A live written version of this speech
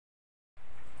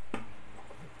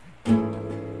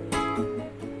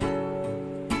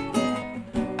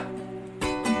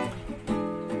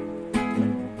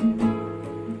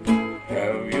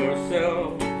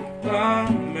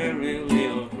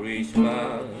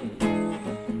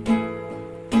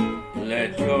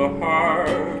our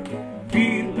heart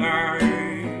be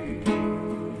light.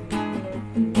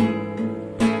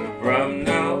 From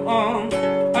now on,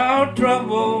 our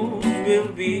troubles will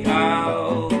be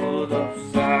out of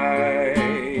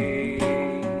sight.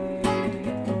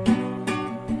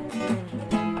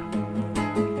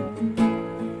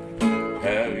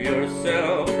 Have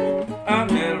yourself a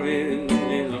merry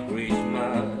little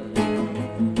Christmas.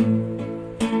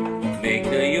 Make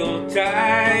the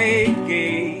Yuletide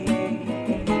gay.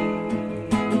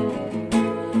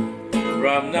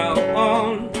 From now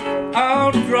on,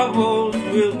 our troubles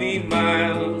will be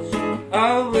miles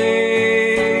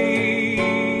away.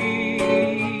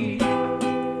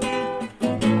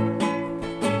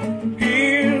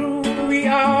 Here we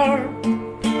are,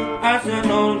 as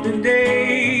in olden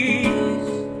days,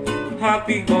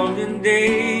 happy golden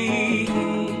days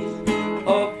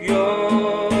of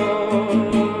yore.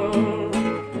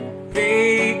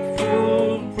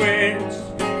 Faithful friends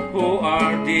who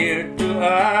are dear to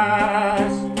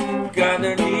us,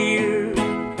 gather near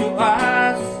to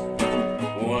us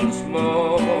once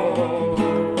more.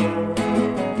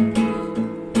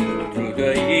 Through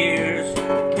the years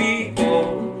we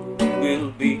all will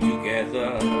be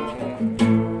together,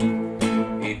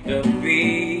 if the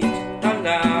fates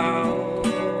allow.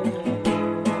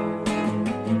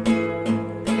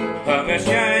 Hung a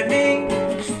shining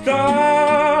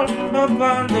star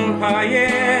upon the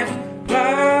highest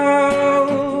cloud,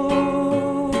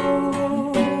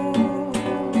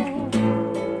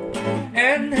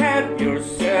 and have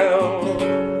yourself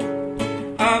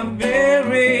a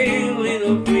merry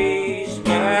little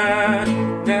Christmas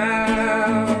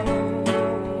now.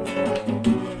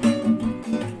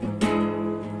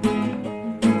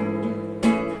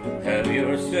 Have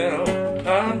yourself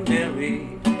a merry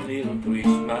little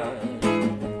Christmas.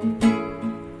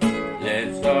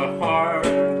 Let our heart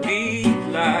beat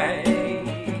light.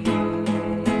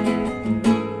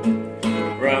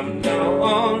 From now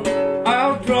on,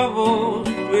 our troubles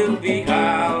will be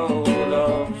out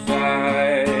of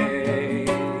sight.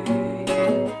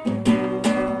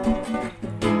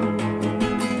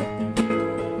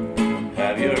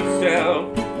 Have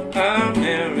yourself a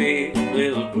merry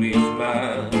little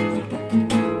Christmas.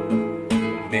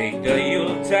 Make the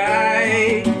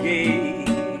Yuletide gay.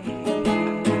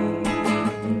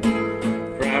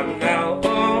 From now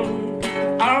on,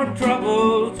 our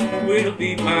troubles will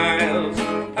be miles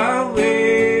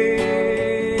away.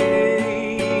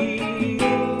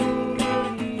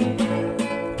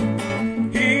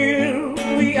 Here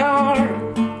we are,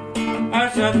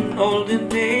 as in olden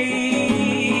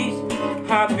days,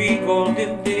 happy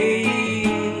golden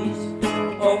days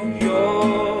of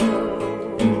yore.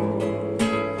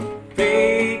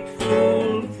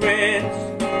 Faithful friends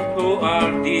who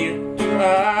are dear to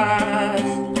us,